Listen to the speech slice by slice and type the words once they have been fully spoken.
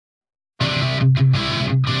For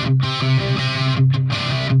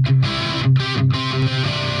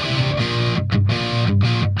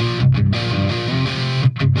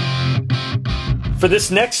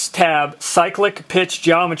this next tab, cyclic pitch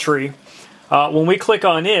geometry, when we click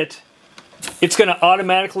on it, it's going to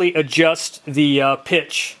automatically adjust the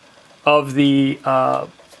pitch of the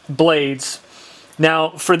blades. Now,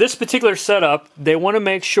 for this particular setup, they want to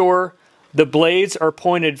make sure the blades are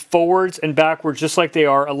pointed forwards and backwards just like they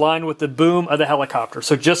are, aligned with the boom of the helicopter.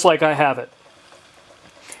 So just like I have it.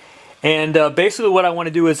 And basically what I want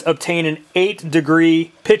to do is obtain an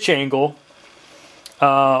 8-degree pitch angle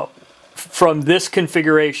from this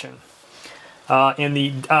configuration. And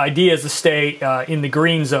the idea is to stay in the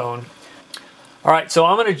green zone. Alright, so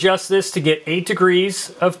I'm going to adjust this to get 8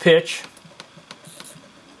 degrees of pitch.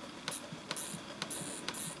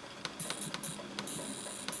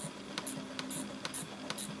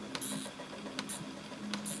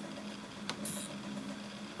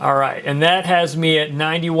 Alright, and that has me at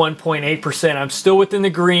 91.8%. I'm still within the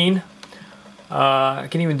green. I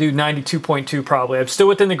can even do 92.2 probably. I'm still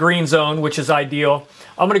within the green zone, which is ideal.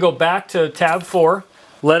 I'm going to go back to tab 4,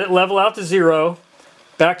 let it level out to 0,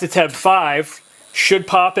 back to tab 5, should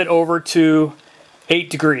pop it over to 8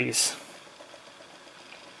 degrees.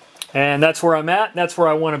 And that's where I'm at, that's where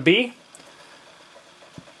I want to be.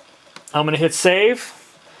 I'm going to hit save.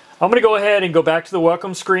 I'm going to go ahead and go back to the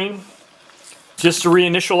welcome screen just to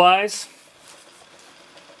reinitialize.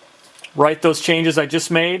 Write those changes I just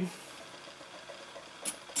made.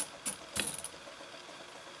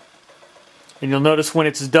 And you'll notice when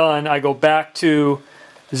it's done, I go back to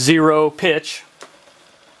 0 pitch.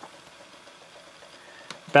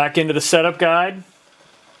 Back into the setup guide.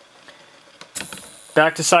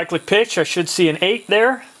 Back to cyclic pitch. I should see an 8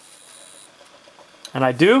 there. And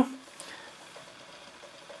I do.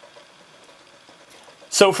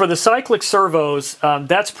 So for the cyclic servos,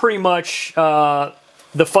 that's pretty much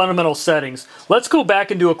the fundamental settings. Let's go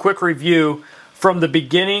back and do a quick review from the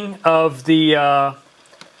beginning of the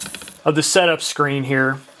setup screen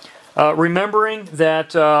here. Remembering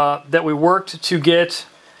that that we worked to get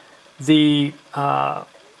the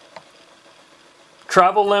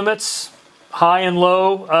travel limits high and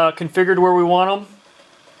low configured where we want them.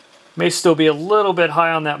 May still be a little bit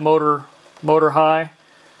high on that motor high.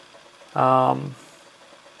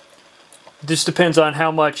 Just depends on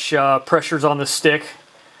how much pressure's on the stick.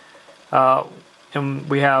 And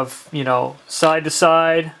we have, you know, side to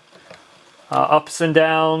side, ups and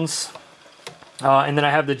downs, and then I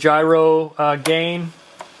have the gyro gain,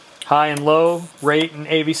 high and low, rate and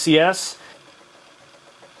AVCS.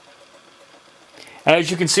 As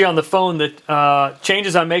you can see on the phone, the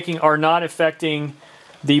changes I'm making are not affecting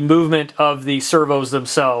the movement of the servos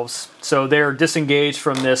themselves, so they're disengaged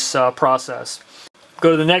from this process. Go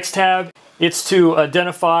to the next tab. It's to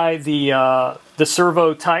identify the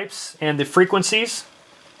servo types and the frequencies.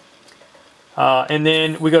 And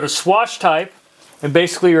then we go to swash type, and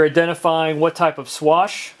basically you're identifying what type of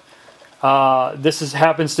swash. This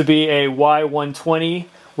happens to be a Y120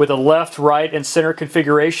 with a left, right, and center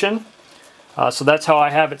configuration. So that's how I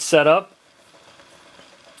have it set up.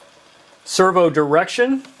 Servo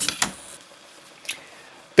direction.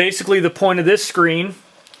 Basically the point of this screen,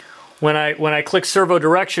 when I click servo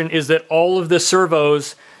direction, is that all of the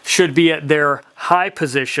servos should be at their high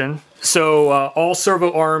position. So all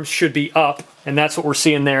servo arms should be up, and that's what we're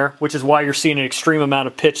seeing there, which is why you're seeing an extreme amount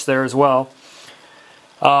of pitch there as well.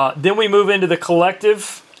 Then we move into the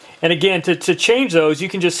collective, and again, to change those, you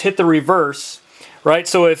can just hit the reverse, right?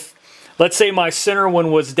 So if, let's say my center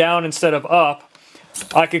one was down instead of up,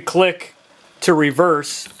 I could click to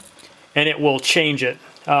reverse, and it will change it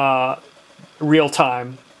real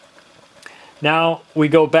time. Now we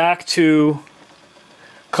go back to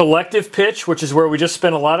collective pitch, which is where we just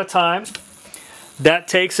spent a lot of time. That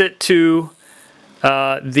takes it to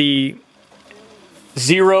the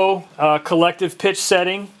 0 collective pitch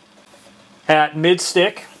setting at mid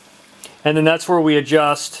stick, and then that's where we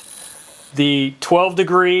adjust the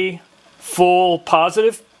 12-degree full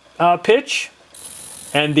positive pitch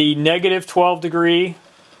and the negative 12-degree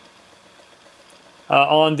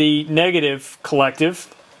on the negative collective.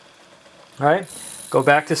 All right, go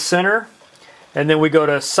back to center, and then we go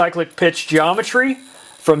to cyclic pitch geometry.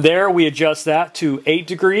 From there, we adjust that to 8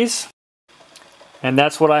 degrees, and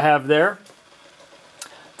that's what I have there.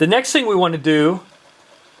 The next thing we want to do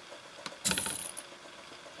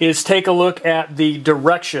is take a look at the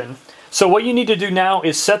direction. So what you need to do now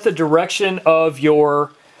is set the direction of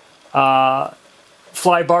your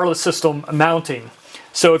fly barless system mounting.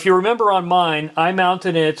 So if you remember on mine, I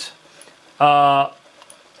mounted it on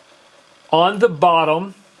the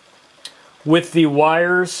bottom with the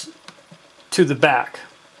wires to the back.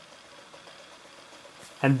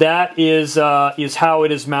 And that is how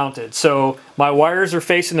it is mounted. So my wires are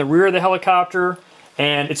facing the rear of the helicopter,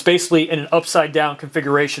 and it's basically in an upside down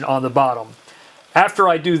configuration on the bottom. After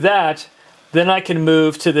I do that, then I can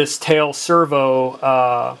move to this tail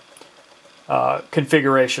servo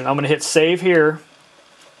configuration. I'm going to hit save here.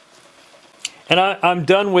 And I'm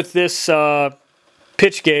done with this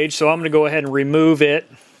pitch gauge, so I'm going to go ahead and remove it.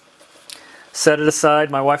 Set it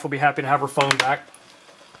aside. My wife will be happy to have her phone back.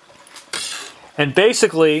 And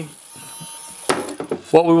basically,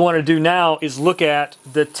 what we want to do now is look at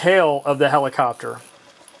the tail of the helicopter. All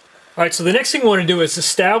right, so the next thing we want to do is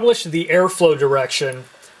establish the airflow direction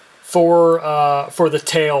for the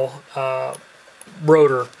tail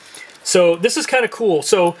rotor. So this is kind of cool.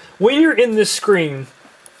 So when you're in this screen,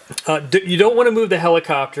 you don't want to move the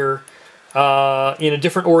helicopter in a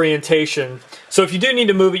different orientation. So if you do need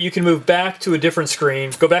to move it, you can move back to a different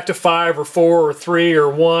screen. Go back to 5 or 4 or 3 or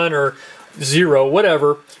 1 or 0,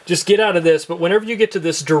 whatever. Just get out of this. But whenever you get to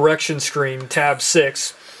this direction screen, tab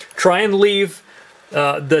 6, try and leave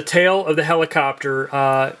the tail of the helicopter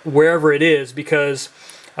wherever it is, because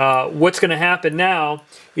what's going to happen now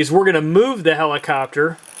is we're going to move the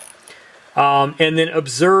helicopter and then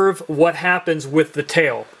observe what happens with the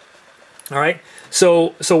tail. All right.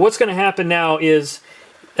 So what's going to happen now is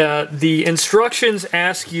the instructions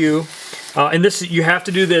ask you, and this you have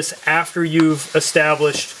to do this after you've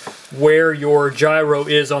established where your gyro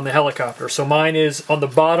is on the helicopter. So mine is on the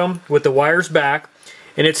bottom with the wires back,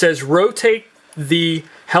 and it says rotate the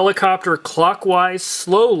helicopter clockwise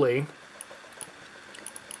slowly,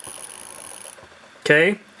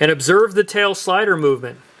 okay, and observe the tail slider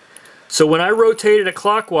movement. So when I rotate it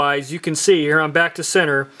clockwise, you can see here I'm back to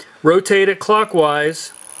center. Rotate it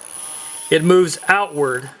clockwise, it moves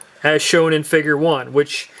outward as shown in figure 1,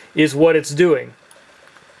 which is what it's doing.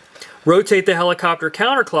 Rotate the helicopter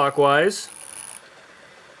counterclockwise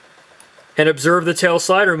and observe the tail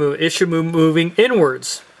slider move. It should be moving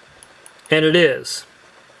inwards, and it is.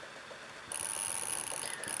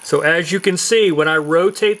 So as you can see, when I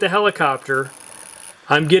rotate the helicopter,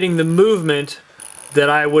 I'm getting the movement that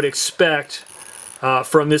I would expect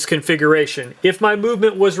from this configuration. If my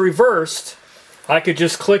movement was reversed, I could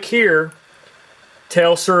just click here,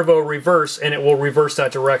 tail servo reverse, and it will reverse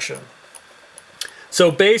that direction. So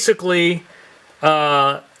basically,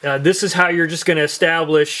 this is how you're just going to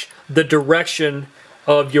establish the direction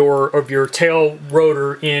of your tail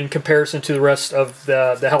rotor in comparison to the rest of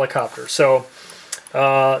the helicopter. So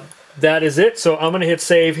that is it. So I'm going to hit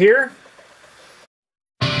save here.